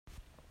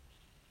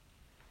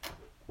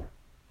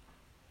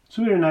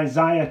So we're in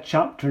Isaiah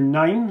chapter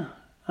 9,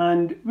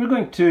 and we're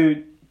going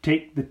to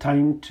take the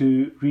time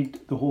to read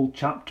the whole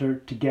chapter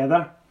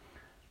together.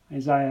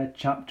 Isaiah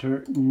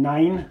chapter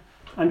 9,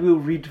 and we'll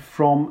read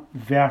from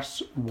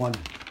verse 1.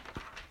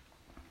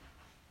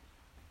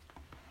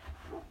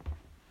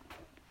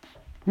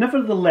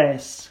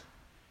 Nevertheless,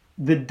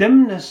 the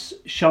dimness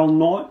shall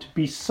not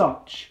be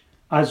such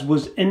as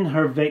was in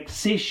her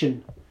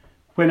vexation,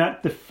 when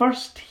at the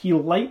first he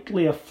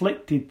lightly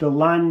afflicted the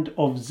land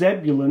of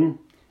Zebulun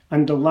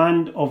and the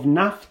land of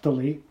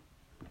Naphtali,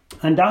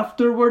 and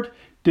afterward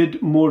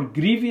did more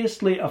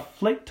grievously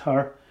afflict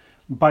her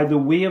by the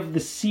way of the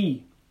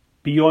sea,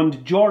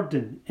 beyond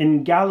Jordan,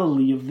 in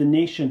Galilee of the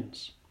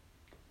nations.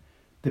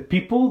 The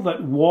people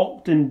that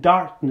walked in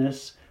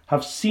darkness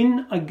have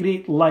seen a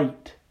great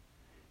light.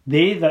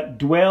 They that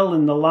dwell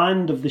in the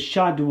land of the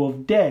shadow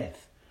of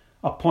death,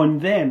 upon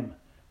them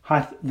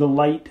hath the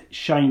light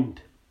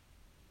shined.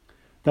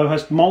 Thou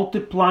hast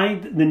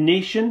multiplied the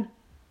nation,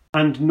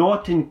 and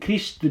not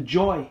increased the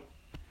joy.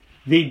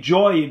 They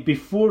joy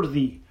before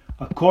thee,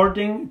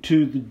 according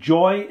to the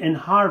joy in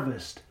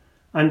harvest,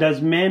 and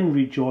as men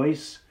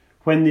rejoice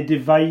when they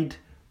divide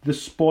the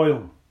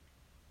spoil.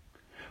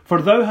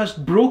 For thou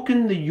hast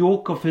broken the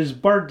yoke of his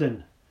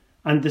burden,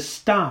 and the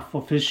staff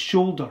of his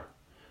shoulder,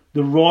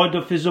 the rod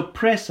of his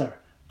oppressor,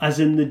 as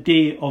in the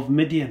day of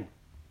Midian.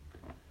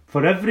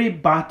 For every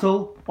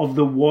battle of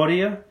the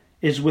warrior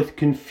is with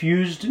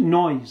confused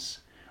noise,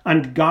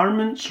 and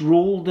garments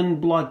rolled in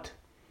blood,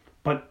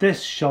 but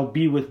this shall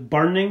be with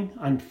burning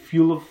and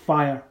fuel of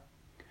fire.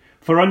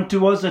 For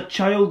unto us a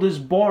child is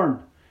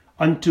born,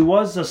 unto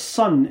us a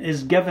son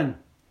is given,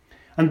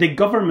 and the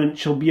government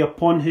shall be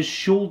upon his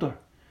shoulder,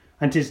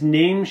 and his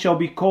name shall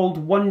be called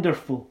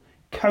Wonderful,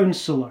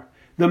 Counselor,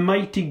 the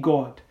Mighty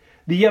God,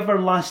 the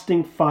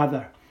Everlasting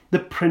Father, the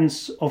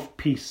Prince of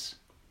Peace.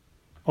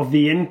 Of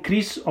the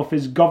increase of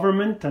his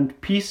government and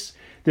peace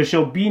there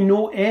shall be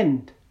no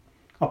end,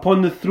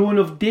 upon the throne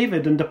of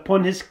David and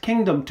upon his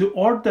kingdom, to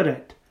order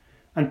it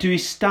and to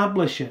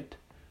establish it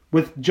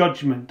with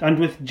judgment and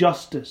with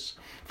justice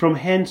from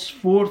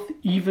henceforth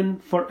even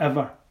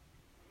forever.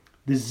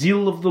 The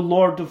zeal of the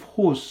Lord of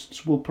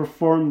hosts will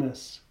perform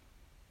this.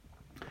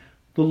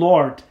 The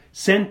Lord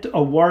sent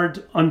a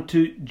word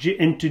into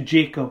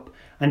Jacob,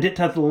 and it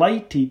hath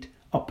lighted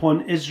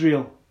upon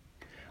Israel.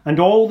 And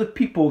all the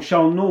people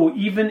shall know,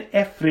 even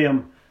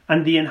Ephraim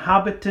and the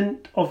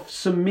inhabitant of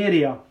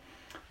Samaria,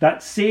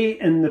 that say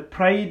in the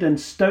pride and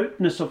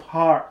stoutness of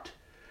heart,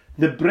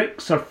 the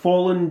bricks are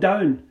fallen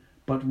down,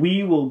 but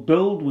we will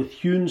build with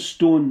hewn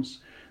stones.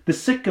 The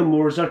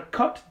sycamores are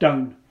cut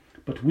down,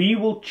 but we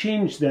will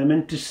change them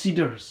into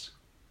cedars.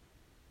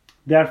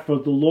 Therefore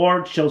the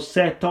Lord shall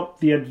set up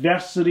the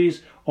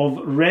adversaries of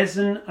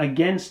Rezin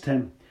against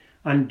him,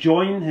 and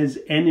join his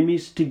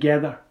enemies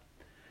together.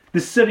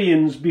 The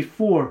Syrians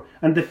before,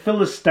 and the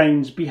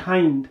Philistines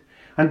behind,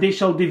 and they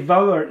shall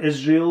devour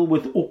Israel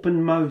with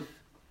open mouth.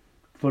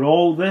 For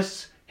all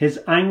this his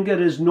anger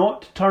is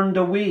not turned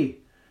away,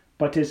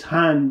 but his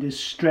hand is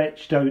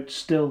stretched out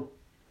still.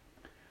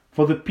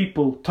 For the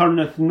people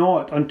turneth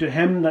not unto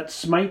him that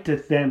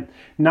smiteth them,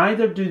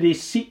 neither do they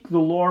seek the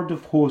Lord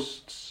of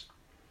hosts.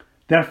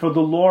 Therefore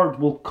the Lord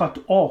will cut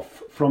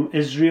off from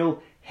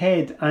Israel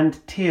head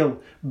and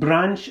tail,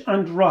 branch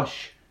and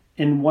rush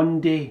in one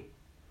day.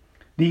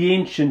 The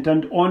ancient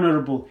and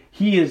honourable,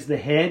 he is the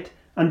head,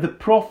 and the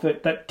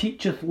prophet that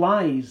teacheth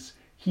lies,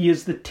 he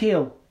is the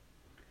tail.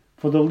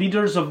 For the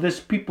leaders of this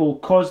people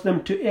cause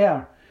them to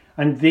err,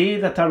 and they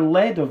that are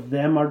led of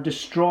them are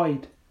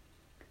destroyed.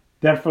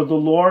 Therefore the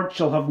Lord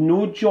shall have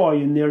no joy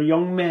in their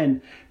young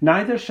men,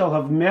 neither shall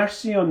have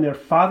mercy on their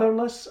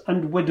fatherless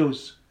and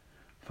widows.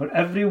 For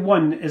every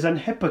one is an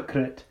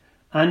hypocrite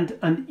and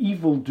an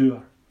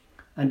evildoer,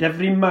 and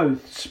every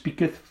mouth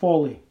speaketh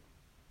folly.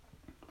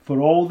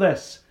 For all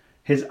this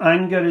his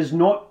anger is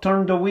not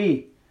turned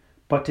away,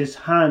 but his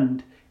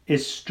hand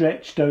is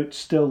stretched out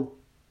still.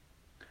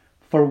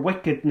 For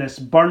wickedness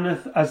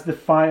burneth as the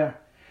fire.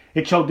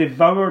 It shall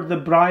devour the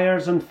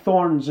briars and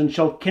thorns, and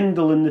shall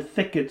kindle in the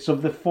thickets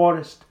of the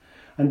forest,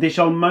 and they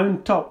shall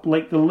mount up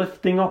like the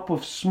lifting up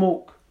of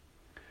smoke.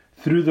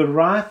 Through the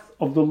wrath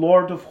of the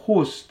Lord of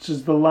hosts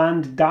is the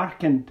land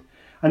darkened,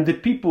 and the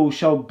people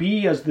shall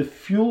be as the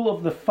fuel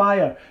of the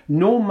fire.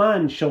 No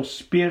man shall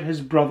spare his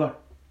brother.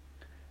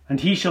 And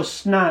he shall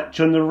snatch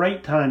on the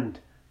right hand,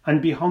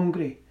 and be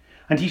hungry,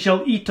 and he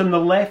shall eat on the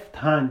left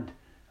hand,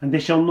 and they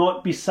shall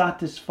not be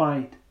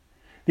satisfied.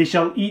 They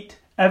shall eat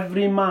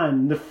every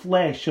man the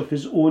flesh of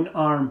his own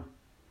arm.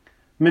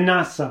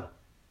 Manasseh,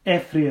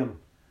 Ephraim,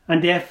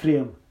 and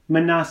Ephraim,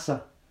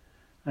 Manasseh,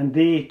 and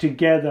they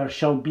together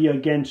shall be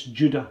against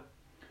Judah.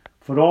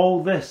 For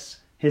all this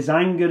his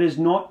anger is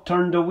not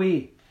turned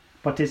away,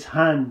 but his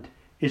hand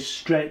is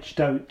stretched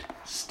out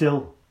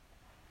still.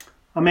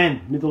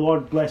 Amen. May the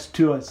Lord bless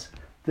to us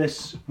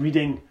this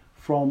reading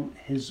from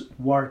his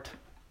word.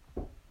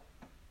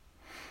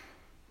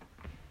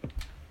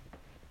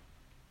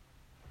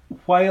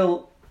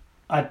 While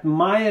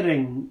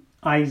admiring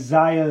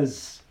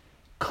Isaiah's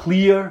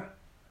clear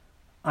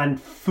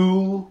and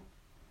full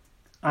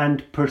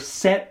and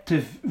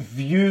perceptive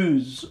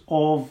views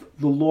of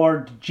the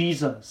Lord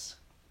Jesus,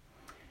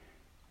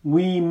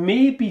 we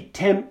may be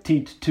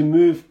tempted to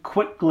move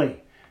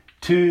quickly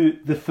to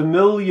the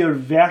familiar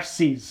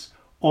verses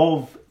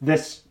of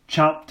this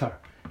chapter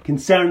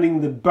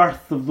concerning the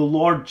birth of the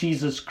Lord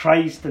Jesus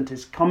Christ and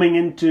his coming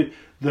into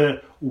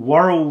the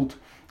world,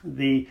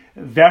 the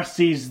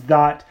verses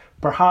that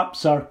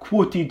perhaps are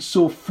quoted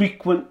so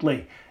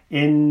frequently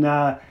in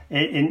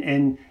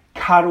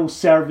carol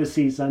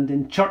services and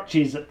in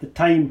churches at the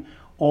time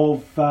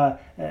of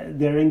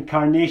their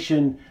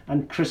incarnation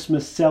and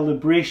Christmas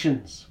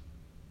celebrations.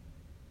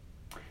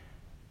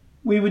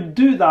 We would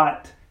do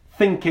that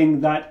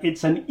thinking that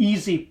it's an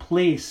easy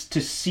place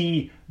to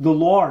see the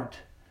Lord,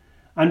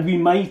 and we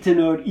might in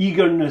our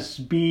eagerness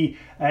be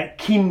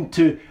keen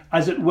to,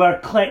 as it were,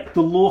 collect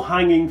the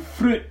low-hanging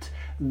fruit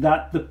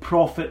that the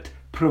prophet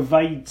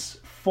provides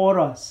for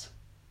us.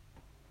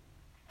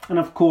 And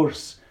of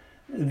course,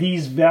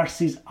 these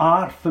verses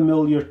are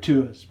familiar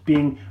to us,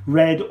 being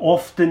read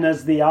often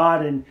as they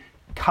are in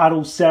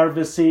carol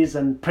services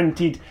and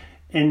printed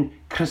in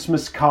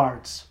Christmas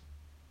cards.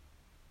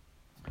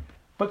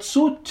 But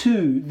so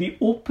too, the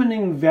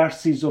opening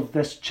verses of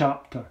this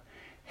chapter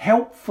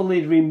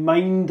helpfully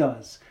remind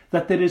us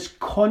that there is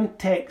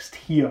context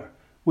here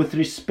with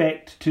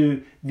respect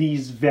to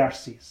these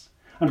verses.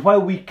 And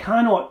while we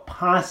cannot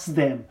pass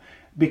them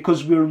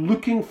because we're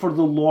looking for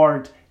the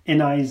Lord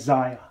in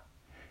Isaiah,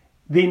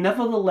 they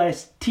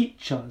nevertheless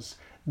teach us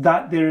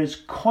that there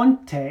is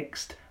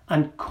context,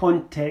 and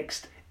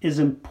context is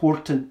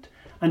important.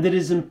 And it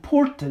is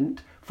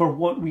important for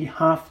what we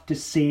have to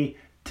say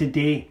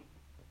today.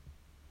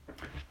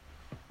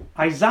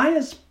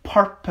 Isaiah's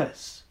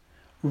purpose,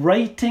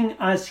 writing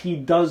as he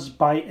does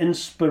by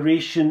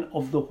inspiration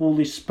of the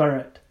Holy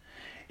Spirit,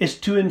 is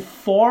to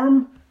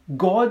inform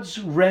God's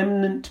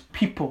remnant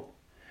people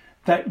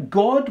that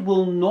God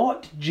will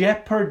not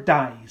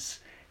jeopardize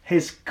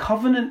his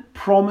covenant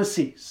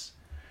promises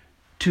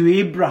to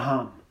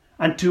Abraham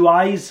and to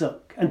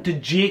Isaac and to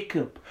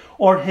Jacob,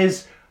 or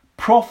his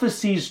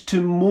prophecies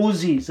to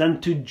Moses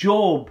and to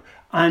Job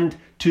and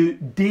to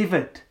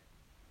David,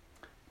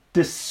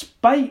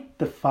 despite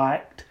the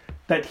fact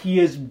that he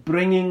is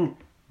bringing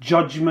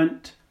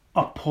judgment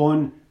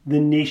upon the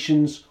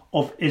nations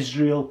of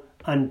Israel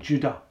and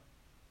Judah.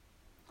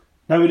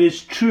 Now it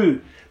is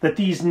true that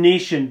these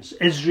nations,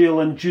 Israel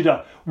and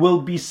Judah,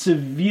 will be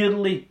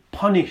severely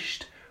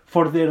punished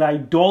for their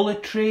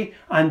idolatry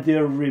and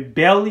their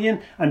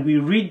rebellion, and we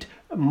read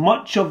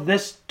much of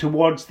this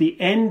towards the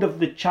end of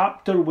the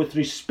chapter with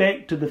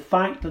respect to the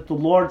fact that the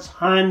Lord's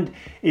hand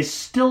is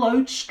still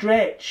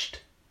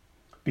outstretched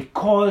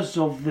because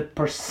of the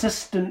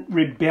persistent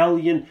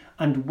rebellion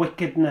and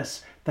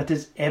wickedness that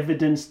is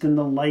evidenced in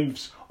the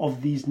lives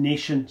of these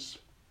nations.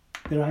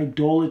 Their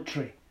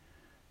idolatry,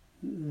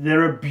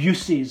 their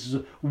abuses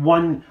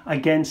one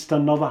against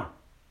another.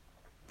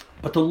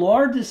 But the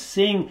Lord is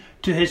saying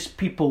to his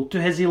people,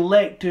 to his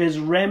elect, to his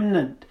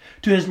remnant,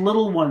 to his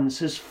little ones,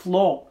 his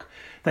flock,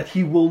 that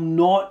he will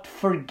not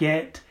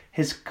forget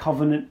his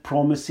covenant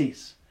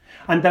promises,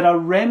 and that a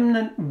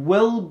remnant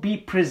will be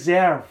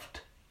preserved.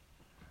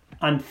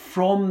 And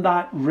from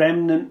that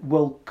remnant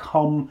will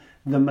come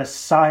the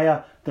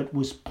Messiah that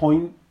was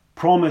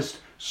promised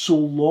so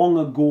long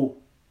ago.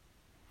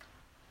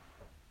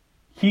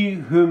 He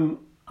whom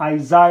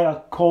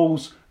Isaiah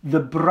calls the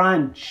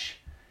branch.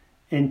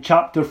 In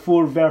chapter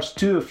 4 verse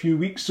 2, a few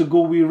weeks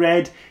ago we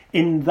read,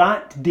 "In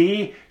that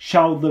day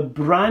shall the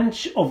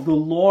branch of the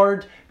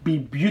Lord be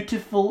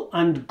beautiful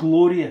and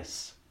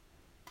glorious,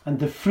 and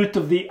the fruit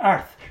of the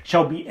earth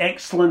shall be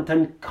excellent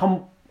and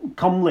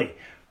comely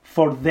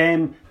for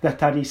them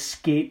that are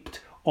escaped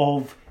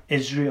of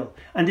Israel."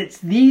 And it's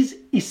these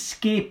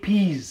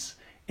escapees,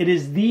 it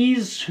is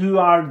these who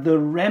are the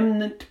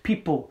remnant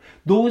people,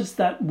 those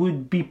that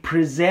would be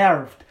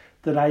preserved,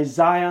 that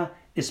Isaiah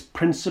is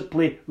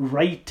principally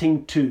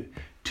writing to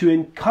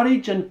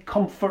encourage and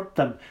comfort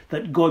them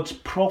that God's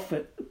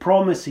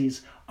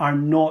promises are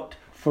not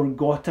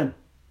forgotten.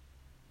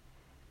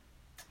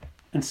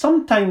 And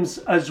sometimes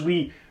as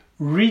we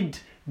read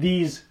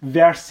these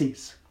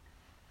verses,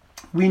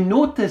 we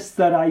notice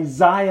that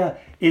Isaiah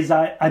is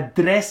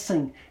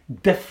addressing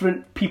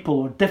different people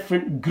or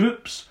different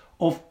groups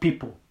of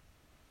people.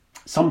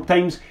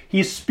 Sometimes he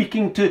is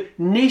speaking to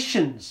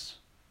nations,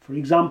 for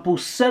example,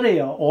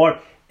 Syria or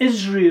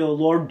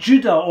Israel or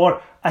Judah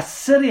or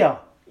Assyria,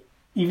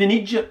 even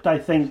Egypt, I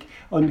think,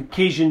 on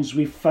occasions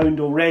we've found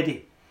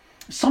already.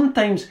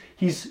 Sometimes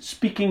he's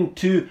speaking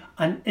to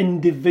an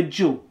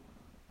individual,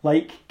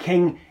 like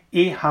King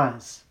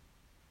Ahaz.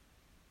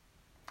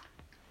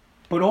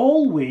 But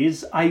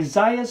always,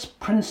 Isaiah's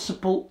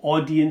principal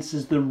audience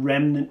is the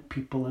remnant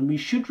people, and we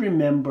should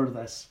remember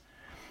this.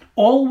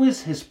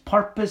 Always his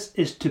purpose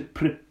is to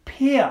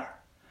prepare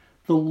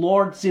the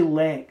Lord's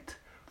elect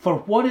for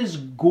what is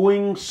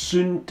going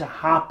soon to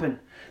happen,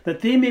 that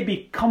they may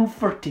be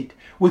comforted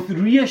with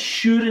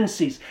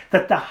reassurances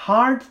that the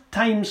hard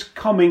times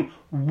coming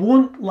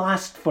won't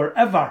last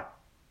forever,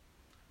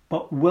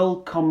 but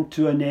will come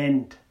to an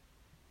end.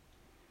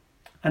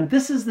 And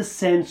this is the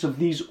sense of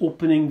these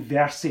opening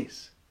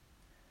verses.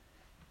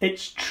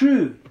 It's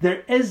true,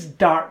 there is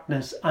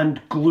darkness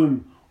and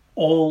gloom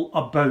all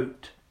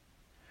about,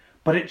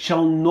 but it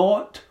shall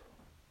not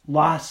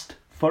last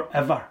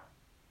forever.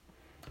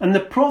 And the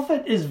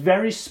prophet is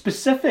very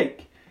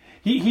specific.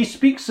 He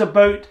speaks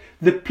about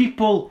the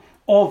people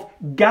of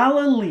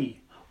Galilee,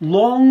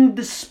 long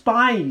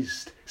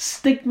despised,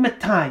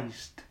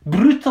 stigmatized,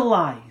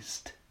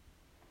 brutalized.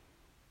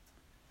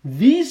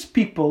 These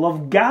people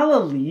of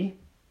Galilee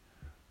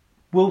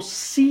will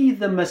see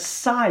the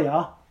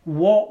Messiah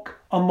walk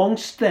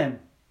amongst them.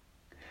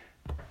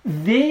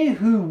 They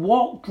who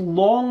walked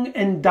long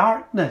in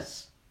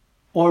darkness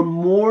or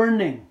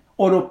mourning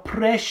or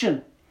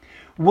oppression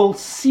will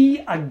see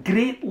a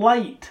great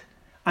light,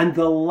 and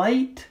the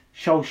light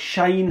shall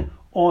shine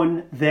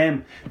on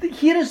them.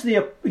 Here is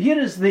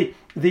the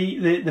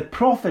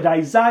prophet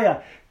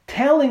Isaiah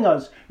telling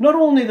us not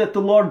only that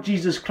the Lord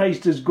Jesus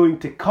Christ is going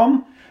to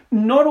come,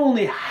 not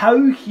only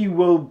how he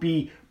will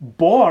be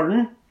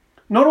born,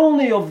 not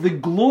only of the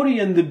glory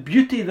and the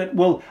beauty that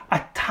will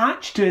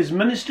attach to his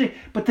ministry,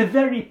 but the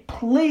very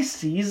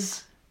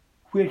places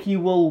where he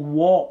will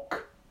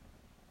walk.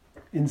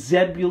 In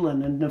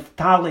Zebulun and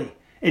Naphtali,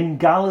 in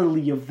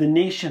Galilee of the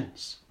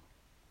nations.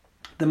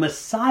 The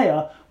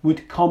Messiah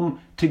would come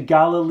to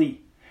Galilee.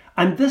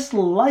 And this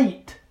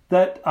light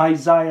that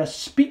Isaiah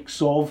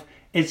speaks of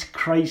is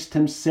Christ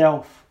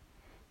himself.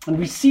 And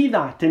we see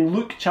that in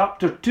Luke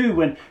chapter 2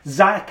 when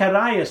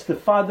Zacharias, the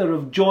father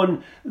of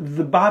John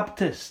the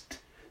Baptist,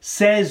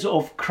 says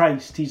of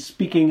Christ, he's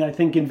speaking I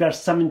think in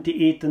verse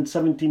 78 and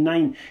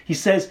 79, he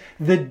says,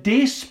 the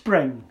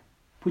dayspring,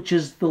 which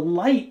is the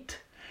light,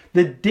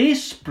 the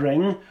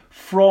dayspring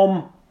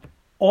from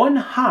on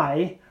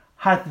high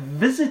hath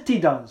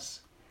visited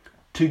us,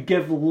 to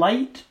give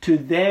light to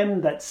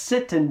them that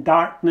sit in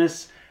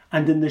darkness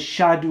and in the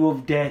shadow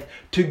of death,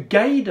 to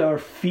guide our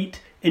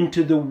feet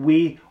into the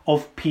way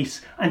of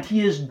peace. And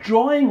he is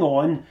drawing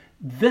on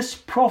this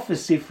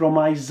prophecy from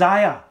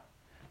Isaiah,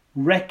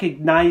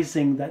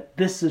 recognizing that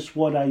this is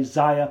what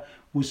Isaiah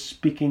was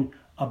speaking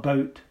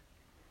about.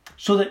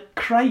 So that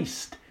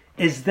Christ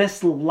is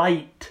this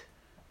light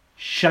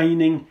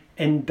shining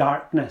in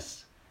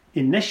darkness.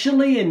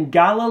 Initially in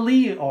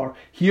Galilee, or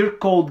here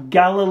called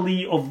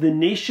Galilee of the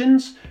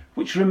nations,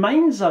 which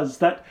reminds us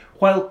that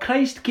while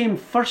Christ came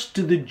first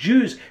to the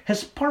Jews,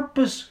 his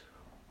purpose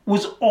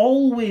was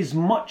always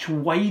much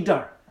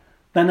wider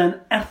than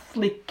an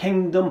earthly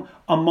kingdom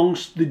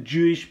amongst the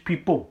Jewish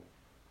people.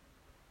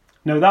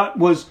 Now that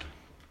was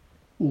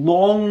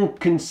long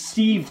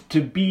conceived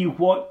to be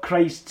what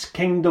Christ's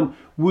kingdom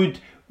would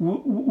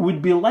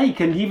be like,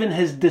 and even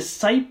his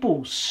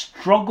disciples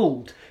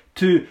struggled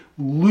to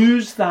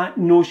lose that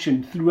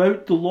notion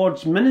throughout the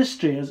Lord's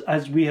ministry,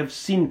 as we have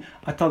seen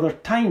at other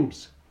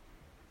times.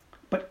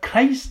 But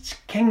Christ's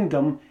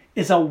kingdom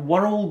is a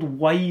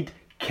worldwide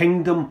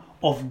kingdom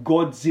of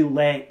God's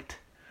elect,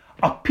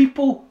 a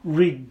people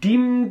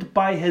redeemed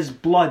by his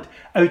blood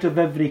out of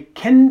every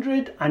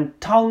kindred and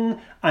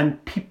tongue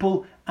and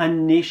people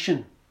and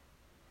nation.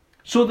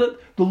 So that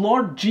the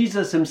Lord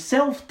Jesus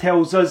himself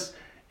tells us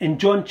in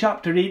John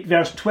chapter 8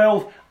 verse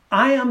 12,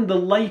 I am the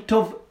light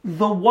of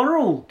the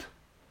world.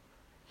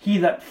 He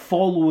that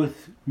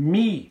followeth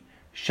me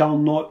shall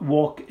not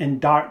walk in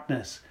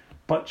darkness,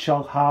 but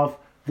shall have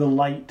the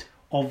light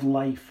of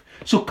life.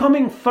 So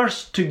coming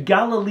first to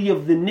Galilee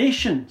of the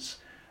nations,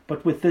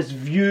 but with this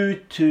view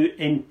to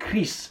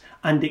increase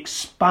and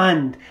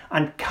expand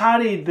and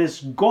carry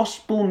this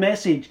gospel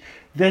message,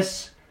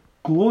 this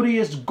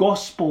glorious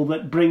gospel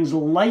that brings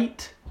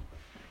light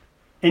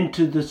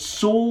into the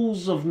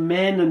souls of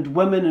men and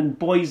women and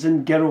boys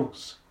and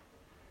girls,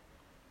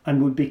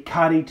 and would be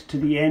carried to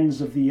the ends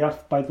of the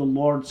earth by the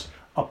Lord's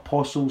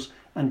apostles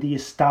and the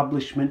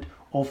establishment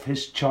of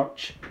his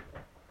church.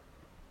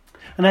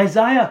 And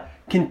Isaiah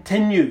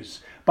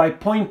continues by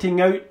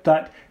pointing out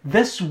that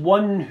this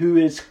one who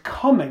is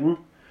coming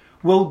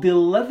will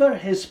deliver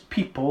his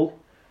people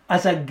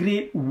as a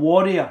great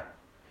warrior,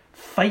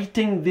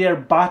 fighting their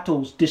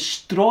battles,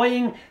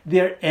 destroying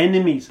their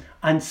enemies,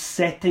 and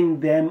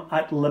setting them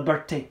at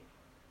liberty.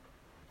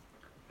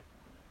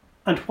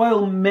 And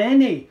while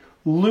many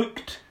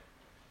looked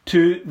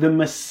to the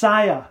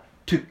Messiah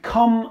to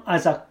come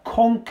as a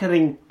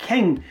conquering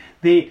king,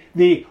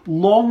 they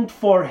longed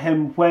for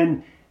him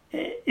when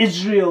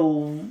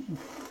Israel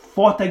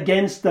fought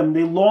against them.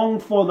 They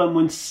longed for them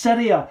when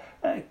Syria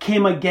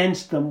came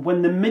against them,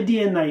 when the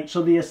Midianites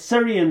or the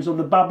Assyrians or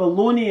the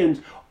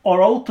Babylonians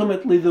or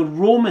ultimately the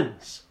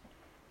Romans.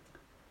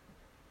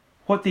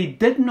 What they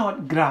did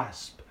not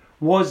grasp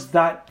was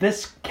that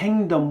this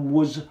kingdom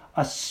was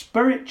a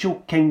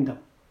spiritual kingdom,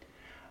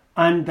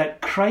 and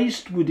that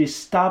Christ would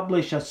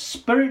establish a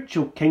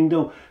spiritual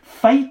kingdom,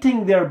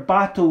 fighting their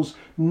battles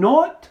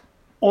not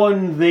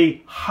on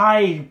the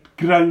high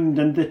ground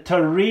and the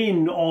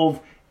terrain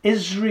of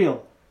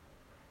Israel,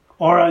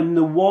 or in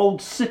the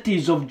walled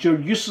cities of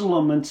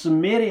Jerusalem and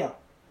Samaria,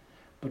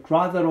 but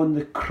rather on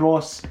the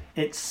cross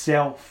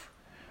itself,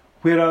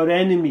 where our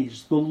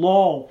enemies, the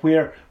law,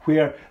 where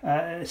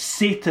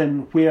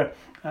Satan, where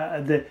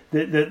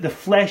the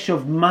flesh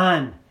of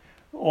man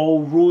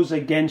all rose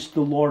against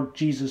the Lord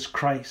Jesus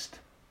Christ.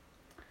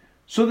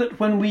 So that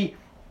when we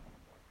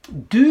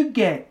do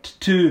get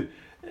to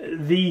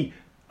the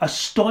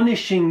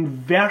astonishing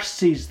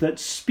verses that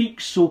speak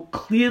so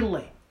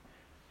clearly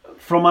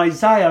from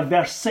Isaiah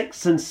verse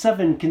 6 and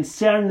 7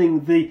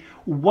 concerning the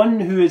one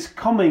who is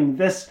coming,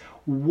 this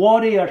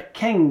warrior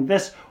king,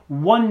 this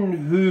one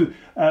who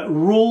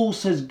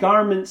rolls his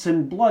garments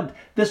in blood,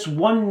 this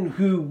one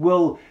who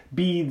will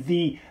be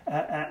the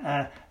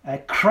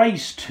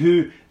Christ,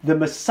 the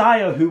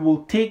Messiah, who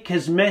will take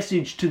his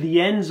message to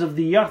the ends of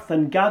the earth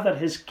and gather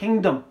his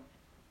kingdom.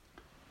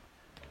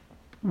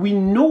 We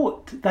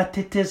note that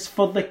it is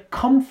for the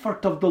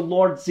comfort of the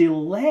Lord's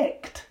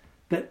elect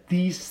that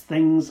these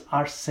things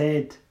are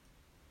said.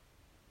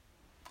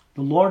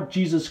 The Lord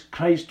Jesus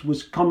Christ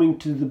was coming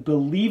to the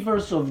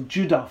believers of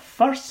Judah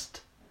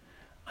first,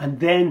 and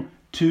then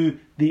to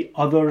the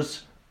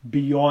others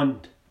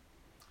beyond.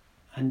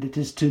 And it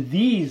is to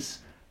these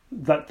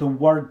that the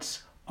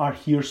words are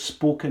here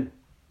spoken.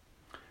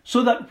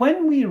 So that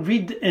when we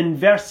read in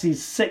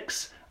verses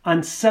 6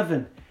 and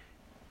 7,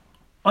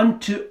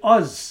 unto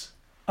us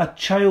a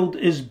child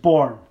is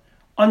born,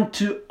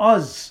 unto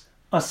us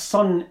a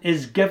son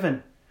is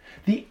given,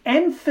 the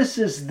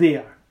emphasis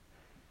there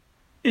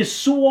is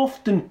so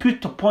often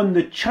put upon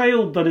the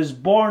child that is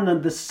born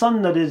and the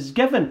son that is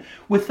given,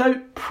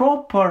 without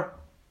proper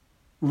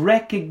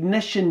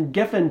recognition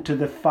given to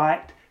the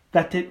fact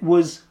that it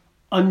was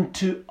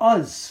unto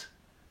us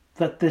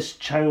that this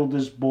child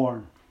is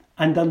born,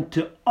 and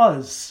unto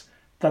us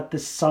that the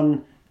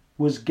son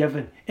was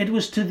given. It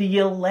was to the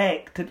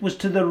elect, it was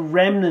to the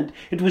remnant,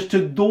 it was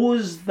to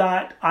those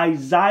that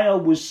Isaiah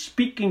was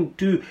speaking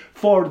to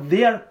for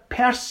their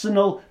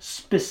personal,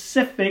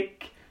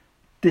 specific,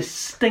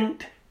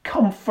 distinct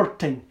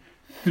comforting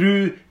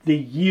through the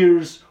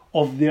years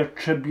of their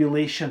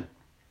tribulation.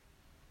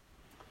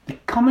 The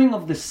coming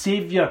of the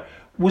Saviour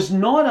was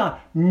not a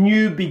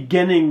new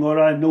beginning or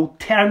an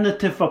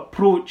alternative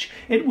approach.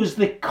 It was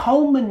the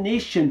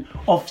culmination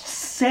of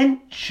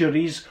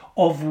centuries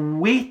of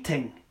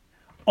waiting,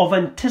 of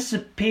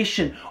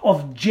anticipation,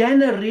 of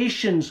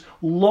generations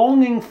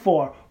longing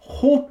for,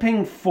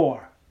 hoping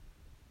for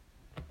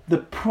the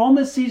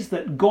promises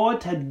that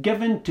God had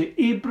given to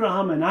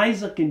Abraham and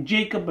Isaac and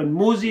Jacob and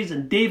Moses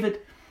and David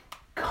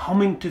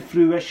coming to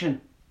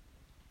fruition.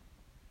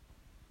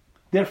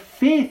 Their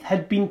faith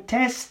had been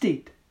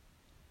tested,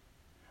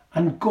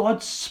 and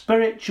God's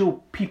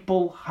spiritual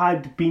people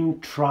had been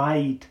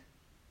tried,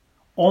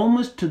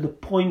 almost to the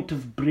point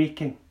of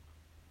breaking.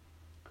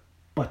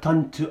 But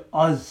unto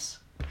us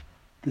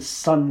the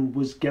Son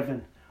was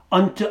given,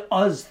 unto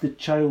us the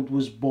child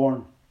was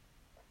born.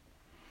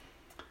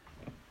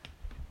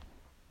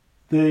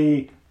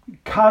 The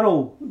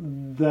carol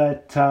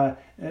that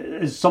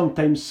is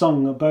sometimes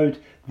sung about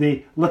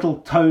the little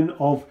town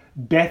of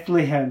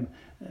Bethlehem,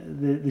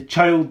 the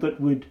child that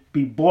would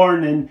be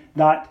born in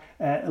that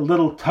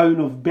little town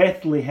of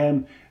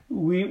Bethlehem,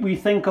 we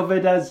think of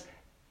it as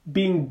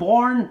being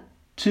born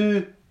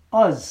to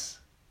us,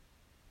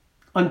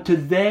 unto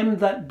them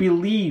that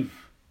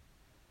believe,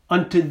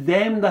 unto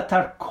them that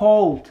are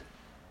called.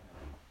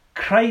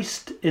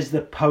 Christ is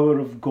the power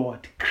of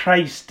God.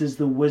 Christ is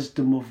the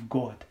wisdom of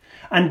God.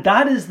 And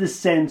that is the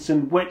sense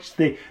in which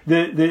the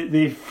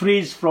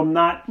phrase from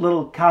that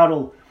little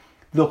carol,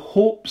 the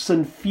hopes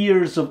and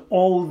fears of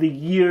all the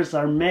years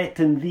are met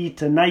in thee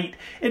tonight.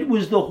 It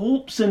was the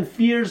hopes and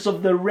fears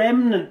of the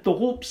remnant, the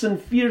hopes and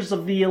fears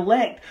of the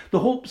elect, the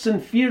hopes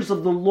and fears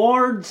of the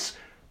Lord's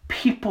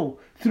people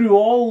through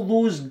all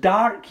those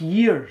dark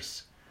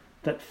years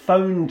that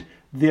found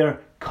their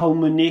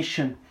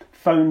culmination,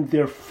 found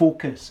their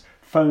focus,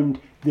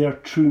 found their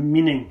true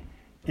meaning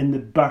in the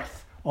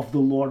birth of the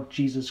Lord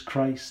Jesus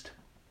Christ.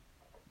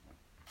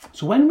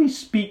 So when we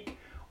speak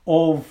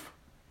of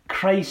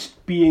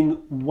Christ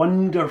being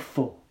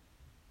wonderful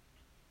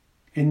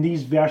in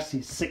these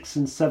verses 6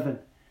 and 7,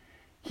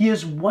 he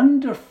is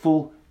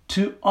wonderful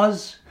to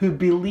us who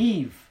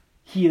believe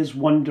he is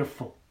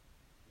wonderful.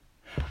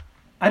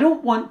 I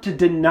don't want to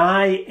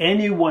deny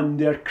anyone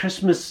their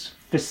Christmas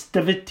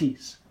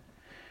festivities,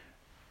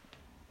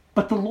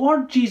 but the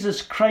Lord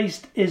Jesus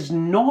Christ is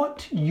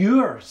not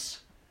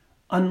yours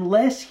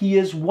unless he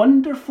is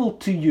wonderful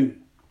to you.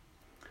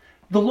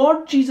 The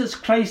Lord Jesus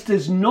Christ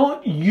is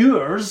not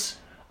yours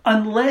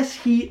unless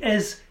he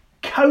is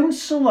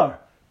counselor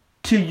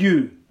to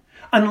you,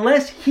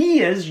 unless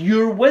he is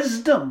your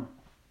wisdom.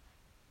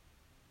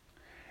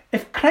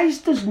 If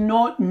Christ is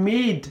not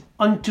made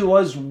unto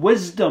us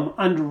wisdom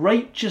and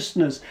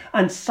righteousness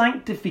and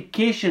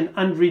sanctification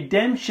and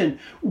redemption,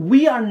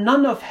 we are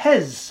none of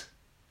his.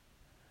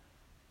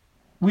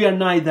 We are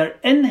neither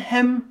in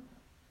him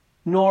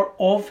nor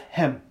of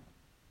him.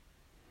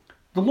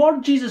 The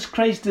Lord Jesus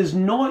Christ is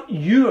not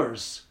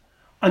yours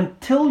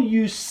until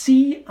you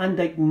see and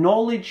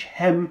acknowledge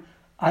him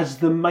as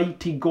the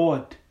mighty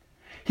God.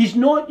 He's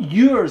not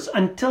yours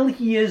until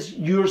he is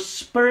your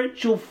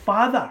spiritual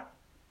father,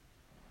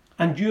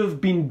 and you have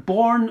been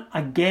born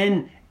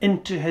again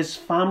into his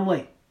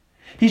family.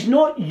 He's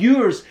not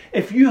yours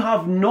if you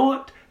have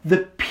not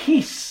the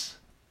peace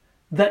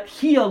that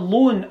he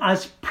alone,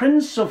 as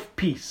Prince of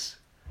Peace,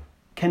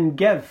 can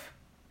give.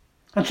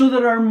 And so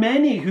there are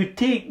many who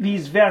take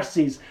these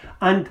verses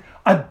and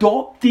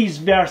adopt these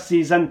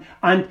verses and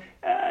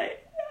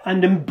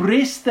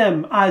embrace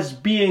them as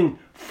being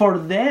for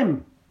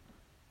them,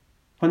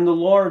 when the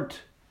Lord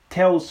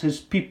tells his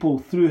people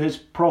through his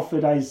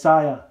prophet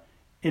Isaiah,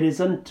 it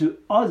is unto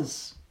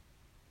us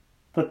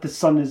that the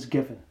Son is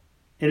given.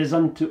 It is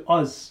unto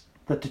us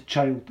that the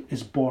child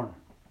is born.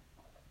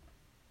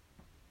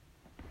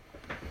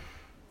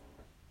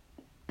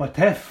 But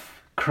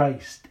if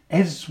Christ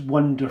is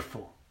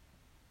wonderful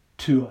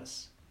to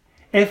us,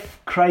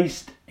 if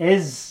Christ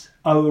is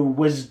our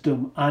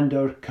wisdom and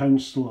our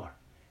counsellor,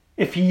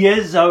 if he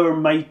is our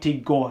mighty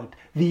God,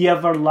 the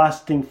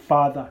everlasting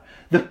Father,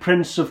 the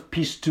Prince of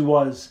Peace to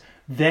us,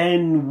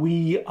 then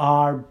we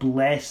are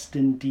blessed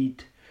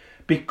indeed.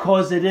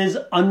 Because it is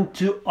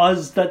unto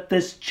us that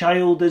this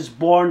child is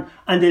born,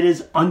 and it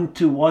is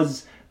unto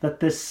us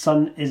that this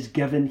Son is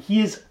given.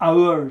 He is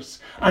ours,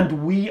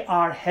 and we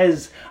are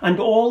his. And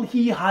all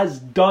he has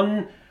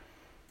done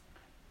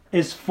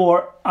is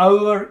for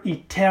our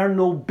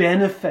eternal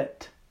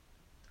benefit,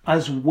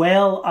 as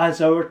well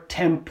as our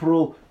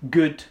temporal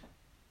good.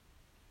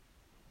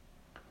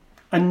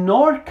 And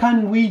nor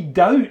can we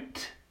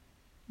doubt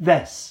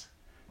this,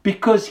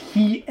 because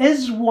he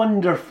is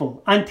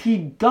wonderful and he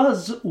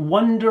does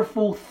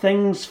wonderful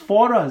things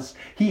for us.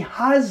 He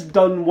has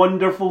done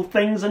wonderful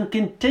things and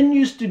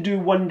continues to do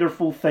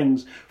wonderful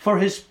things for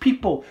his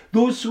people,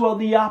 those who are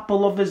the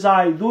apple of his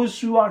eye, those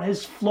who are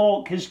his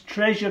flock, his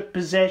treasured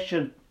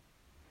possession.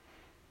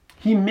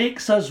 He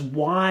makes us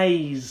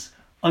wise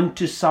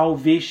unto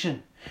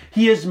salvation.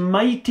 He is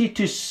mighty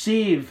to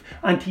save,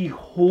 and he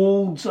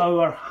holds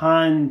our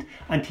hand,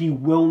 and he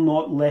will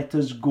not let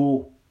us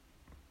go.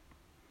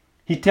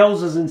 He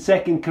tells us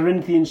in 2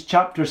 Corinthians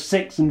chapter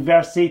 6 and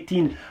verse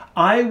 18,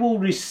 I will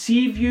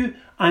receive you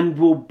and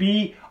will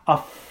be a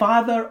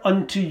father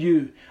unto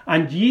you,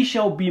 and ye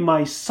shall be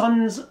my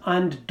sons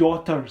and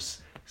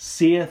daughters,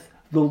 saith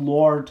the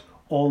Lord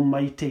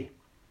Almighty.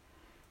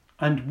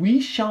 And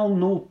we shall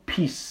know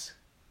peace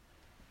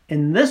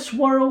in this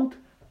world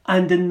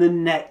and in the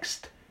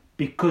next,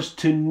 because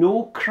to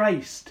know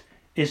Christ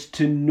is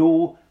to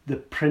know the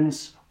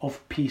Prince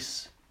of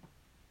Peace.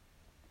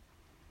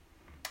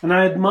 And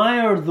I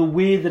admire the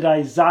way that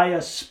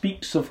Isaiah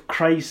speaks of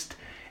Christ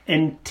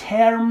in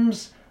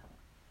terms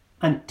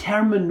and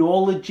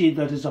terminology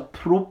that is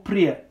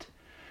appropriate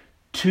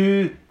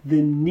to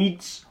the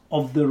needs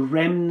of the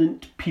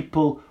remnant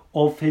people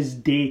of his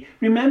day.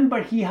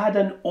 Remember, he had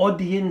an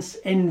audience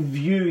in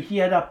view. He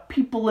had a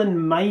people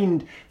in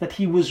mind that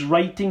he was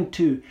writing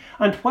to.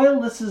 And while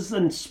this is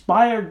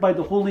inspired by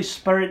the Holy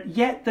Spirit,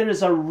 yet there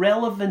is a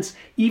relevance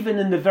even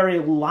in the very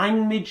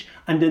language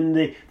and in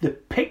the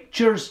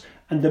pictures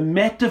and the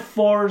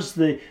metaphors,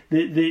 the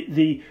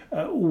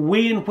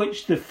way in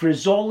which the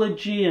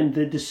phraseology and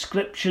the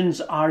descriptions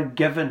are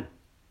given.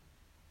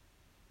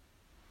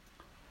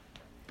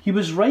 He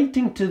was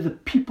writing to the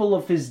people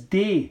of his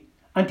day,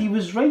 and he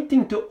was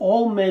writing to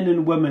all men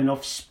and women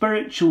of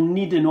spiritual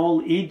need in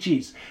all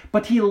ages.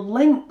 But he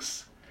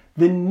links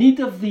the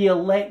need of the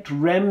elect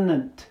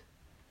remnant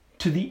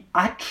to the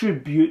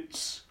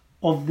attributes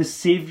of the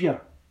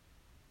Saviour.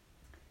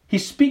 He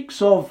speaks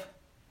of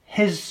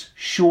his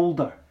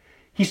shoulder.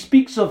 He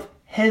speaks of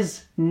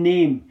his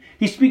name.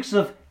 He speaks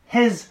of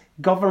his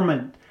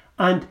government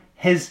and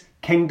his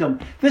kingdom.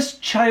 This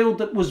child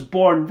that was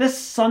born, this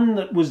son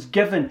that was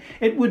given,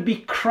 it would be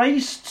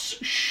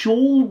Christ's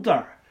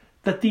shoulder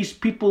that these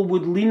people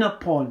would lean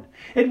upon.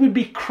 It would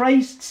be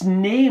Christ's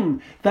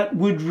name that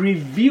would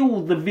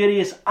reveal the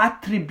various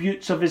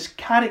attributes of his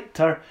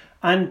character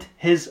and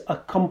his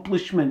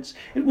accomplishments.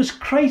 It was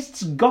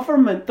Christ's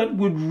government that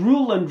would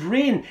rule and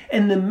reign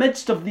in the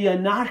midst of the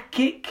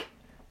anarchic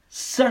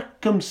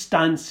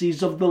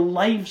circumstances of the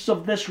lives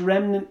of this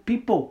remnant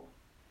people.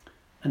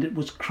 And it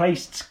was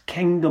Christ's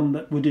kingdom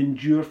that would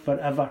endure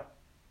forever.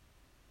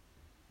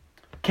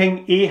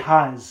 King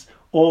Ahaz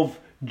of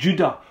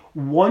Judah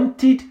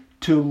wanted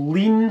to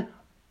lean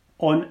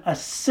on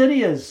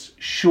Assyria's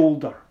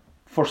shoulder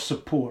for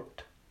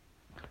support.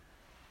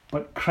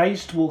 But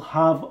Christ will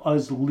have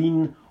us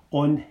lean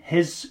on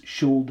his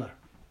shoulder.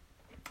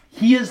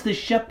 He is the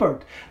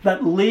shepherd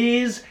that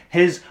lays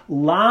his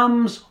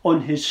lambs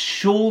on his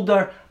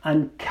shoulder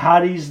and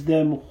carries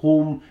them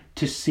home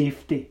to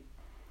safety.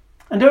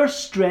 And our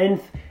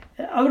strength,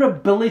 our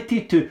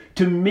ability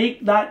to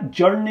make that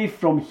journey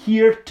from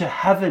here to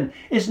heaven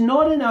is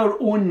not in our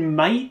own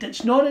might,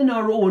 it's not in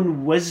our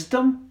own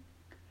wisdom.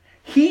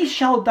 He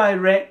shall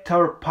direct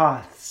our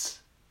paths,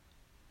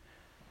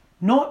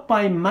 not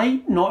by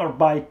might nor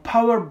by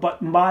power, but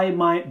by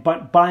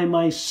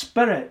my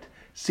Spirit,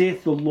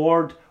 saith the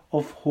Lord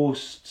of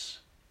hosts.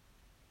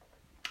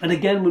 And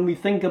again, when we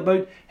think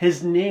about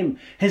his name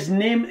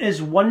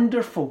is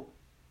wonderful.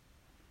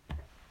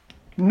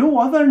 No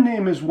other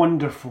name is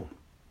wonderful.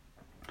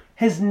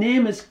 His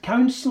name is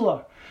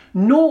Counselor.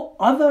 No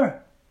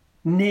other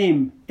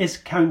name is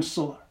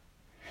Counselor.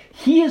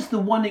 He is the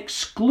one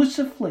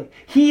exclusively.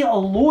 He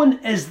alone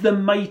is the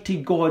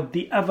mighty God,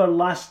 the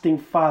everlasting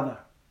Father.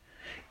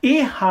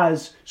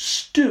 Ahaz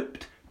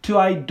stooped to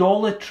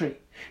idolatry.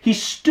 He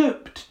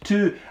stooped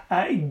to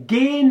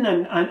gain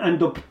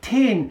and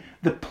obtain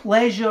the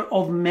pleasure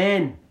of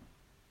men.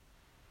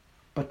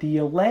 But the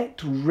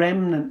elect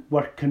remnant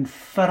were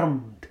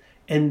confirmed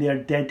in their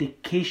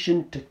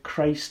dedication to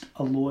Christ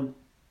alone.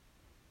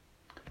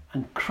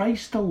 And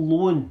Christ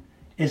alone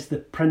is the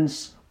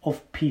Prince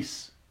of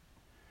Peace.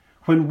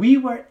 When we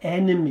were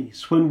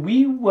enemies, when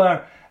we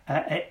were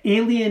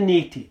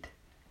alienated,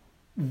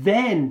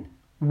 then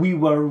we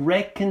were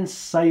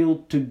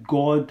reconciled to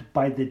God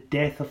by the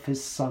death of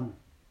His Son.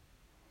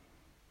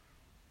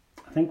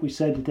 I think we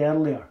said it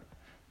earlier.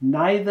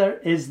 Neither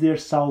is there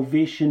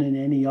salvation in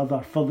any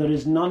other, for there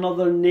is none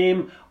other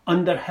name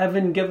under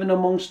heaven given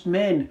amongst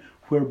men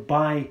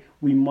whereby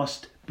we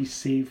must be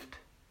saved.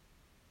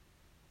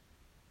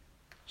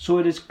 So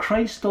it is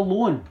Christ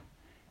alone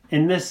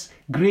in this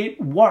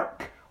great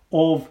work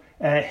of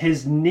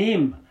His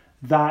name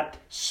that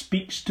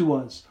speaks to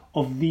us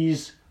of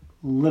these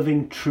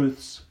living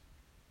truths.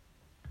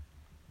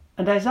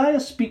 And Isaiah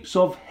speaks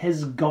of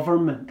His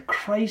government,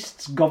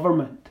 Christ's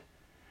government.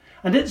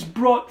 And it's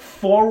brought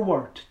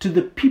forward to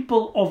the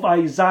people of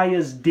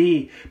Isaiah's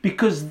day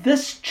because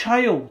this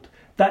child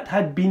that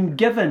had been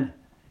given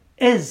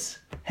is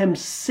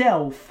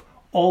Himself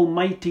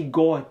Almighty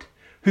God,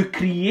 who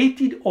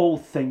created all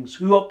things,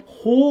 who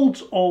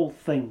upholds all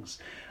things,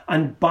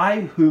 and by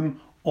whom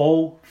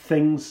all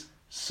things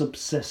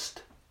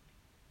subsist.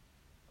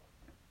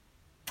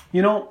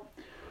 You know,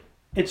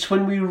 it's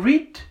when we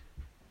read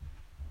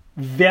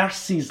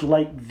verses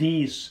like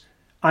these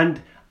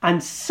and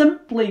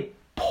simply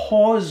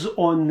pause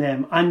on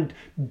them and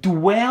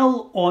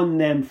dwell on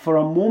them for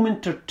a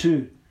moment or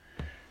two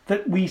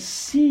that we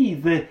see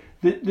the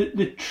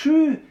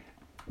true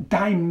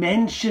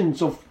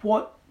dimensions of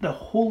what the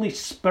Holy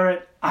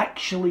Spirit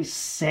actually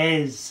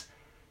says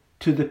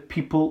to the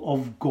people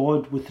of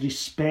God with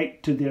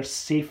respect to their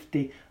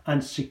safety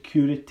and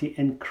security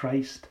in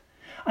Christ.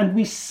 And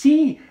we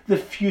see the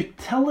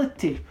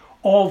futility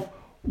of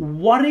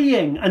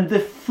worrying and the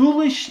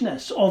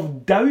foolishness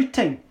of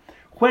doubting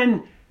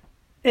when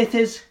it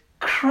is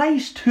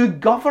Christ who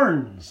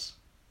governs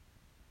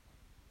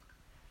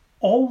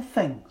all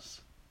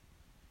things.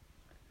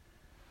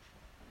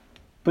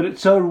 But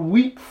it's our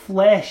weak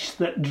flesh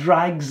that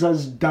drags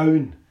us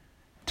down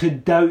to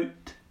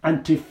doubt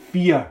and to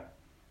fear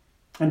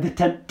and the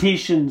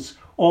temptations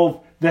of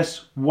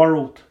this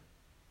world.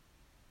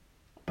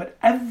 But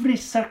every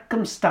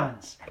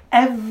circumstance,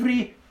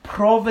 every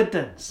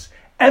providence,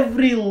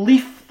 every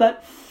leaf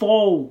that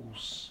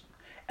falls,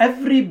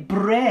 every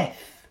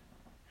breath,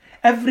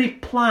 every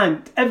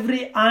plant,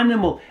 every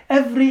animal,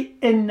 every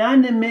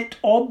inanimate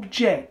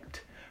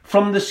object,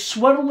 from the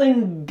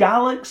swirling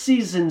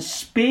galaxies in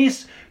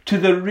space to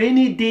the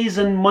rainy days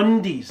and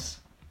Mondays,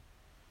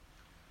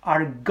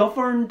 are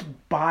governed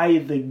by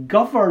the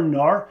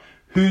governor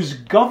whose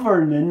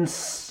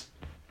governance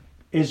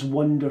is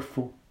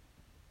wonderful.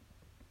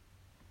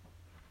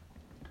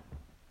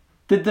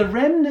 Did the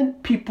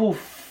remnant people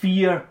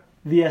fear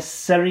the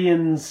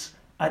Assyrians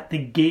at the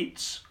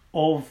gates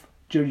of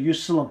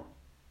Jerusalem?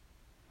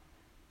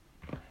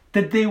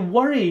 Did they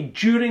worry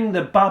during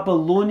the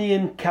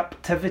Babylonian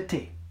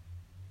captivity?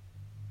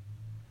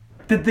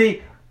 Did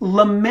they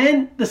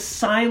lament the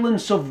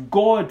silence of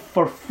God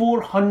for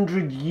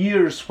 400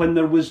 years when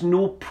there was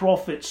no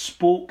prophet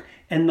spoke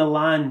in the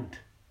land?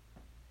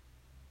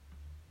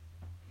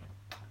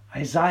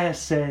 Isaiah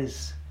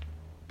says,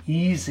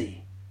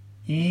 easy,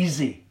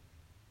 easy.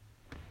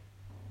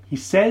 He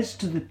says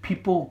to the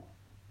people,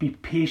 be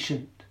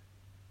patient.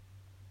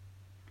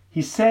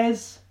 He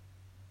says,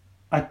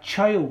 a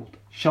child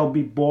shall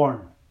be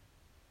born,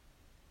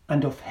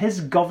 and of his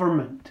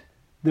government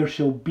there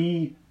shall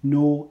be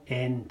no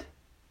end.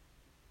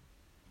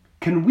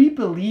 Can we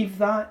believe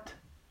that?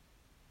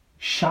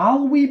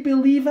 Shall we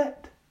believe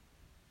it?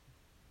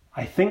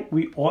 I think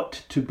we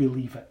ought to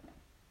believe it.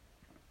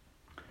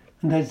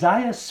 And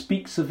Isaiah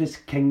speaks of his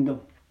kingdom.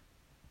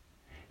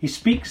 He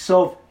speaks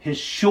of his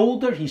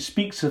shoulder, he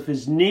speaks of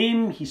his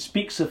name, he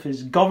speaks of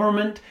his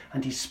government,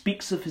 and he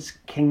speaks of his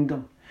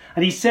kingdom.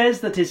 And he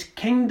says that his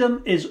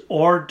kingdom is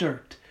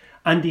ordered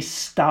and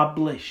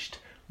established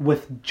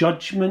with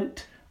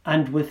judgment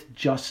and with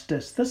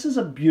justice. This is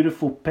a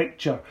beautiful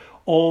picture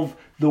of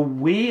the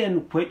way in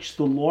which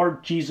the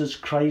Lord Jesus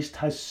Christ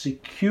has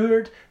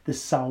secured the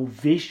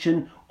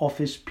salvation of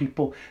his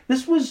people.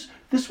 This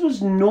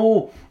was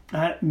no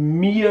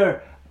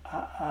mere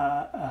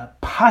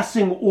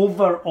passing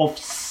over of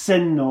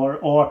sin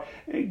or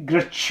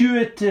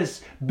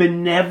gratuitous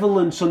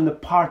benevolence on the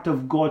part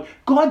of God.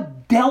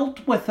 God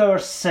dealt with our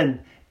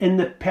sin in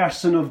the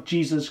person of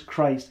Jesus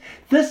Christ.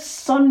 This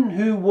son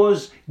who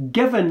was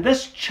given,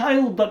 this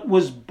child that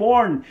was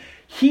born,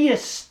 he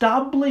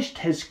established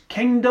his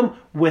kingdom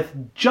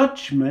with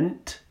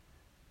judgment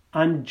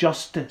and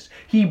justice.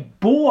 He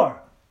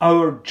bore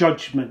our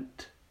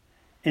judgment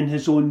in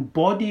his own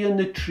body on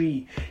the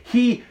tree.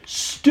 He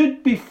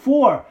stood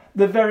before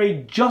the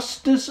very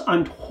justice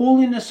and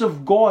holiness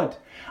of God,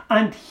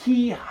 and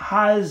he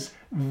has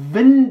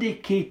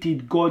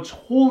vindicated God's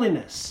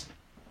holiness,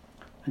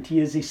 and he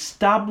has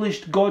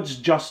established God's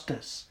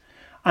justice,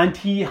 and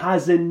he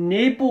has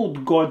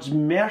enabled God's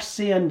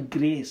mercy and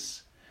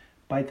grace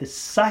by the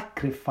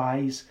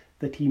sacrifice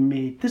that he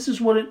made. This is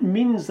what it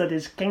means that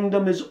his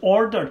kingdom is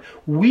ordered.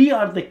 We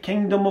are the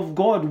kingdom of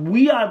God.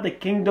 We are the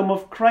kingdom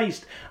of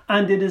Christ.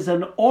 And it is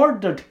an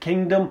ordered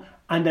kingdom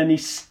and an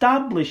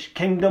established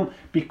kingdom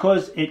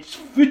because its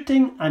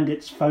footing and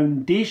its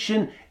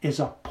foundation is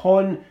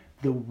upon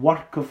the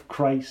work of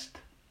Christ.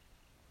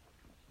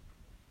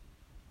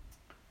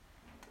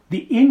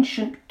 The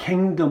ancient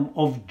kingdom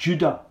of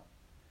Judah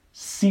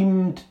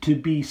seemed to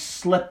be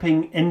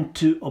slipping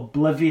into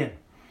oblivion,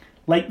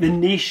 like the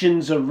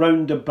nations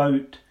around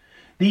about.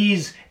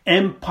 These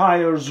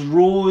empires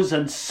rose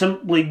and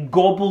simply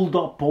gobbled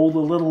up all the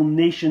little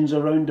nations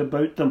around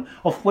about them,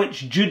 of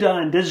which Judah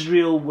and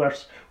Israel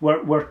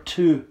were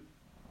two.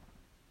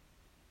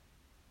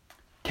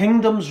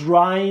 Kingdoms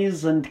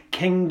rise and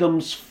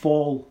kingdoms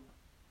fall.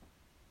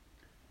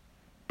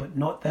 But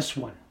not this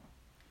one.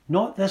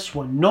 Not this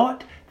one.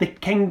 Not the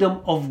kingdom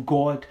of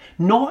God.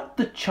 Not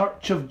the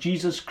church of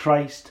Jesus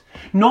Christ.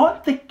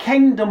 Not the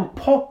kingdom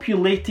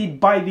populated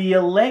by the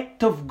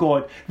elect of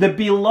God, the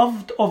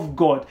beloved of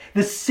God,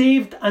 the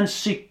saved and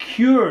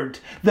secured,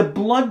 the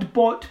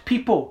blood-bought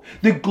people,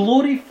 the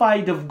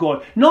glorified of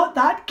God. Not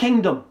that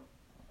kingdom.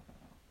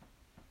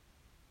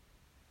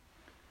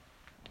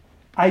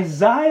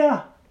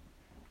 Isaiah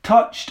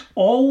touched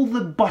all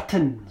the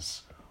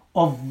buttons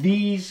of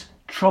these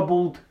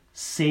troubled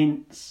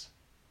saints.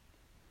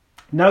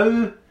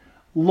 Now,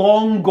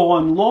 long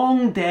gone,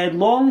 long dead,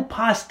 long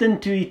passed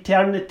into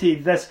eternity,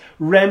 this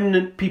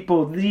remnant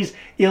people, these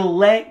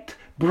elect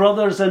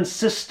brothers and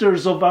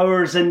sisters of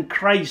ours in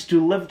Christ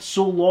who lived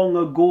so long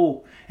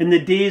ago in the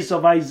days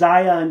of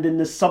Isaiah and in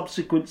the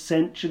subsequent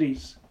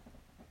centuries.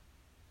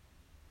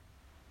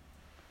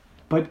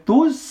 But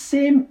those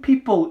same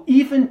people,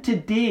 even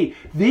today,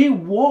 they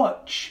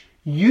watch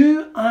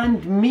you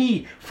and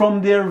me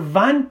from their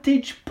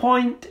vantage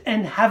point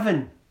in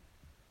heaven.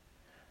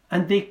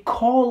 And they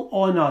call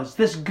on us,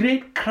 this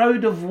great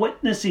crowd of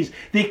witnesses,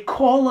 they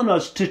call on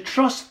us to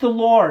trust the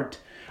Lord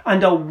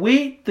and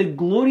await the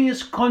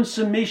glorious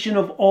consummation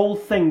of all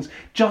things,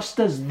 just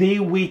as they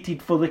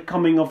waited for the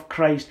coming of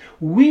Christ.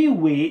 We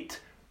wait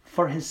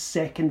for his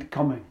second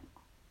coming,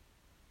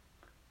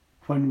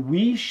 when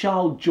we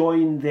shall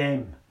join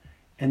them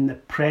in the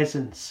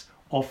presence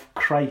of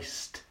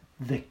Christ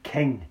the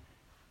King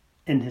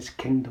in his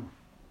kingdom.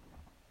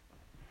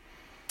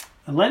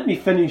 And let me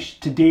finish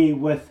today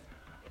with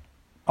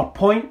a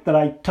point that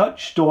I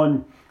touched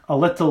on a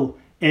little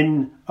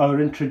in our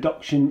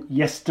introduction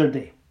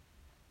yesterday.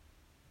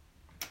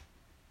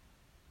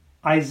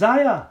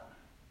 Isaiah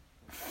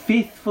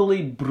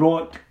faithfully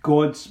brought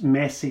God's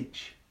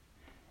message.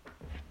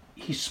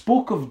 He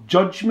spoke of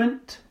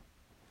judgment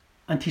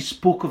and he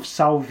spoke of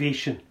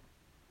salvation.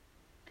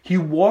 He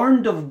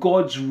warned of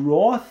God's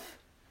wrath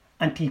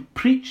and he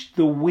preached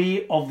the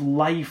way of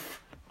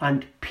life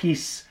and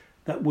peace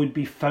that would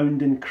be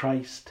found in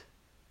Christ.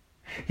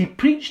 He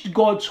preached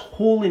God's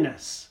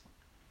holiness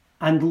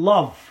and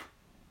love,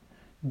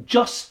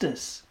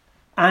 justice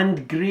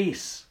and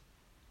grace.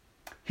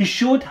 He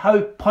showed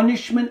how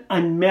punishment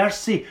and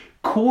mercy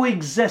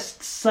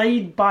coexist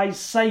side by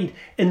side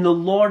in the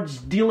Lord's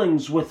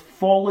dealings with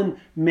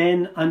fallen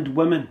men and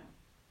women.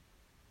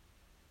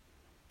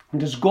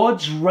 And as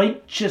God's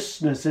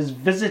righteousness is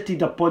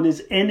visited upon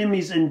his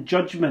enemies in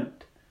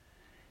judgment,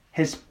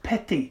 his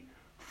pity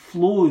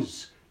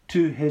flows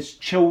to his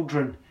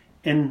children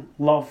in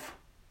love.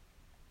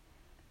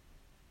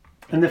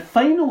 And the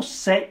final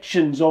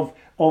sections of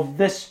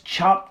this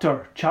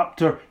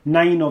chapter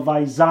 9 of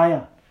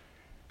Isaiah,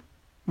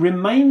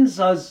 reminds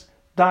us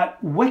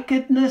that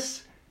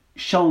wickedness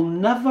shall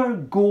never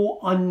go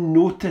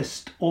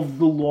unnoticed of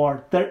the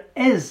Lord. There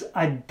is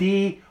a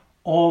day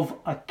of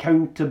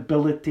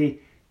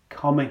accountability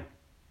coming.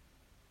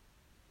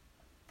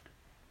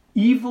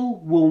 Evil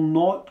will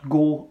not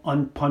go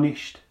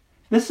unpunished.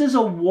 This is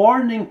a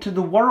warning to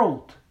the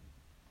world.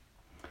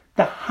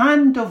 The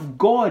hand of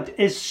God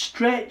is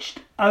stretched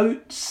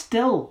out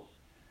still,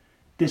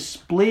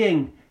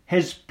 displaying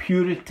his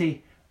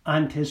purity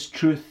and his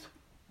truth.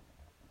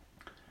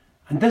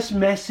 And this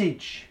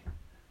message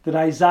that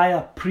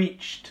Isaiah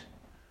preached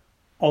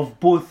of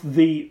both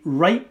the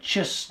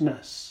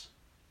righteousness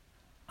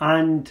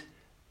and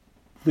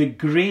the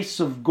grace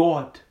of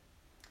God,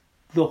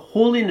 the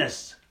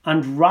holiness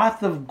and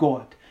wrath of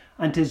God,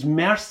 and his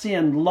mercy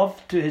and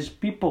love to his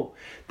people.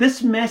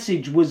 This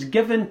message was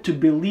given to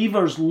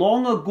believers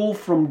long ago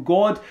from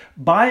God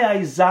by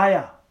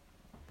Isaiah.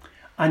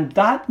 And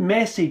that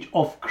message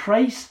of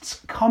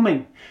Christ's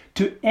coming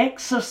to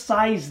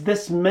exercise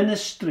this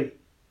ministry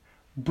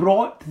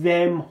brought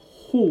them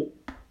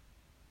hope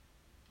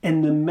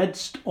in the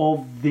midst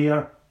of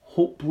their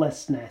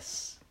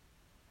hopelessness.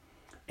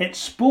 It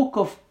spoke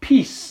of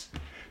peace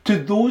to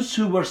those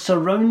who were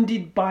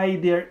surrounded by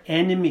their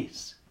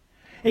enemies.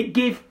 It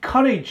gave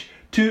courage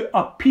to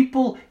a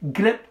people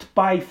gripped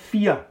by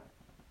fear.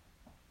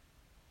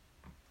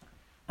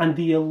 And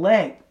the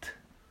elect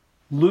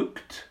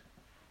looked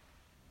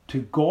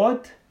to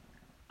God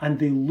and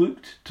they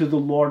looked to the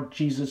Lord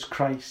Jesus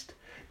Christ.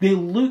 They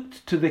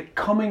looked to the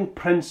coming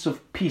Prince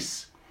of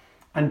Peace,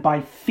 and by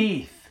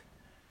faith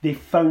they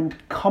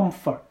found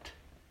comfort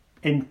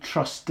in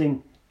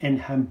trusting in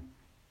him.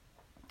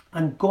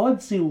 And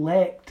God's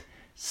elect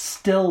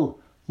still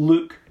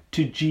look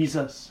to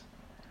Jesus.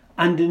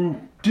 And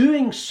in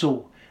doing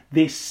so,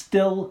 they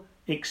still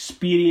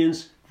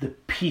experience the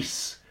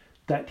peace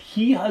that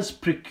he has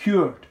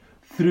procured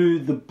through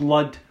the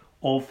blood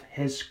of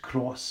his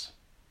cross.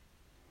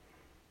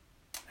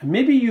 And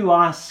maybe you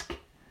ask,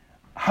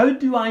 how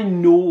do I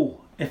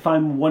know if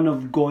I'm one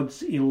of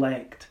God's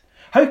elect?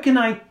 How can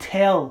I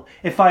tell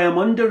if I am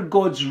under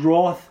God's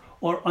wrath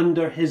or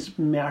under his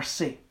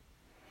mercy?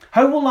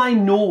 How will I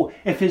know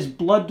if his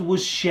blood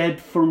was shed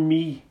for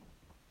me?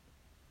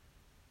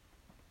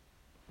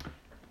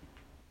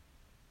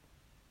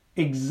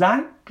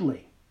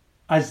 Exactly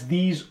as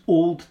these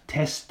Old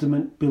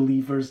Testament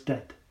believers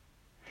did.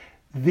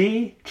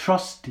 They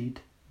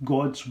trusted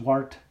God's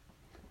word.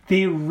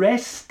 They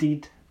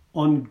rested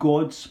on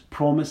God's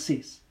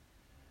promises.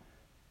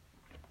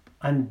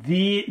 And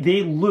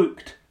they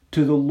looked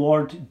to the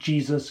Lord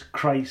Jesus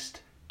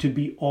Christ to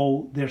be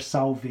all their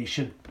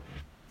salvation.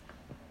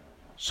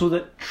 So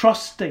that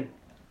trusting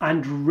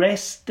and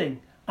resting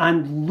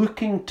and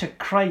looking to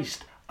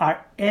Christ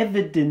are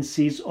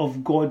evidences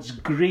of God's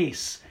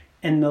grace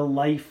in the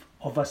life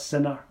of a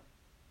sinner.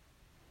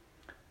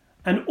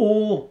 And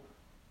oh,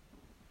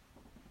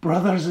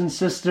 brothers and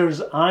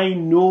sisters, I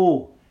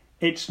know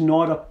it's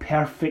not a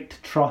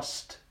perfect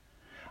trust.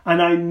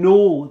 And I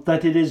know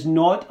that it is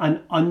not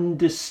an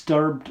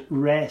undisturbed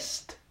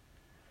rest.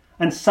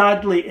 And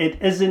sadly, it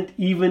isn't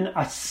even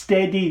a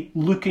steady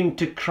looking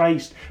to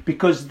Christ,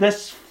 because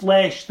this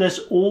flesh, this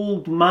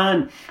old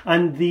man,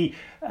 and the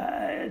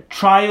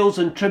trials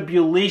and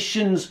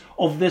tribulations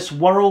of this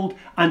world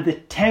and the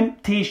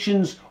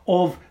temptations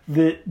of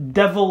the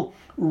devil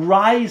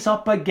rise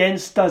up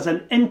against us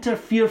and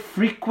interfere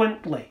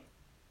frequently,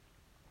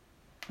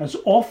 as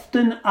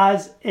often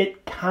as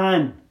it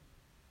can.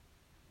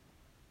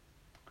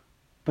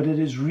 But it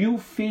is real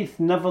faith,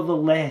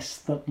 nevertheless,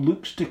 that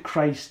looks to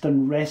Christ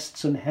and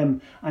rests on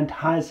him and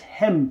has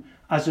him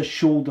as a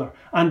shoulder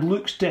and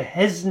looks to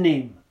his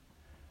name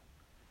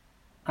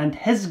and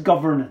his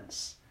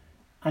governance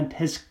and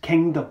his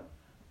kingdom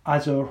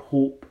as our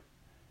hope.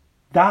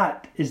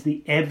 That is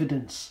the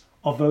evidence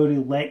of our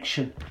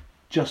election,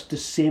 just the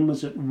same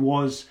as it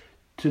was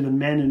to the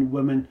men and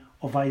women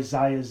of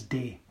Isaiah's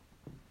day.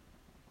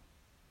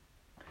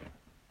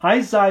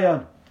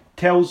 Isaiah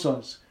tells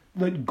us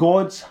that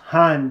God's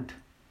hand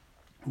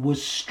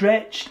was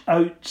stretched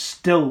out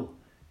still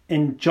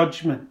in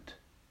judgment.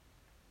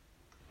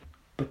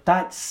 But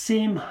that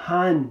same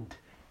hand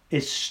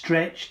is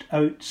stretched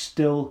out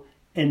still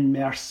in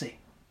mercy.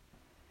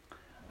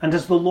 And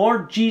as the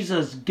Lord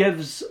Jesus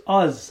gives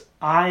us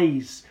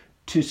eyes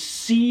to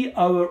see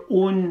our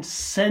own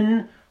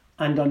sin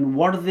and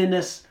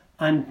unworthiness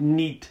and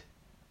need,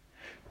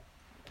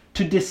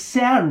 to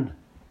discern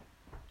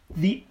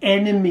the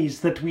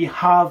enemies that we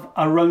have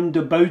around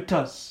about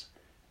us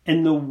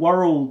in the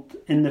world,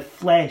 in the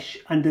flesh,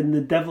 and in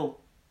the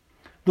devil.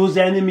 Those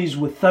enemies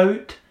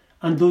without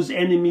and those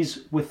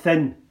enemies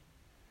within.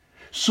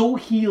 So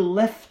he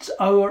lifts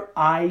our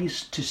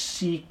eyes to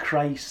see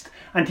Christ,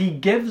 and he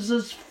gives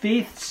us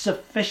faith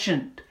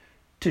sufficient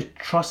to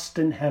trust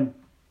in him.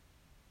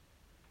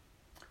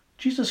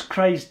 Jesus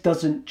Christ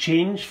doesn't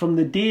change from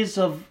the days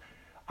of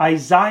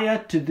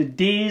Isaiah to the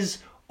days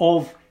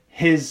of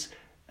his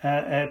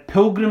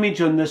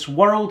pilgrimage on this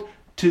world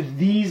to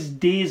these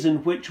days in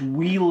which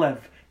we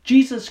live.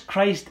 Jesus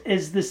Christ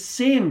is the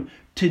same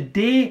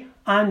today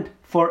and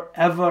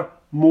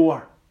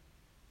forevermore.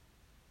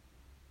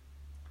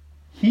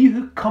 He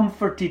who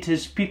comforted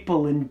his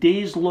people in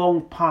days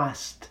long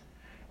past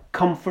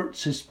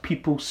comforts his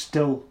people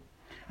still.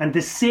 And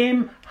the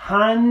same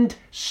hand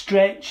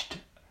stretched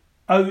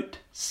out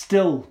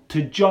still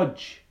to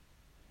judge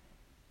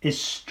is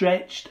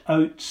stretched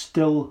out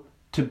still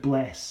to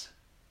bless.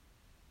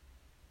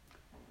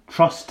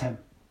 Trust him.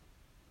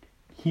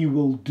 He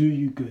will do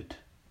you good.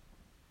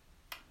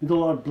 May the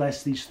Lord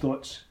bless these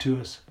thoughts to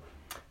us.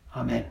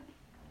 Amen.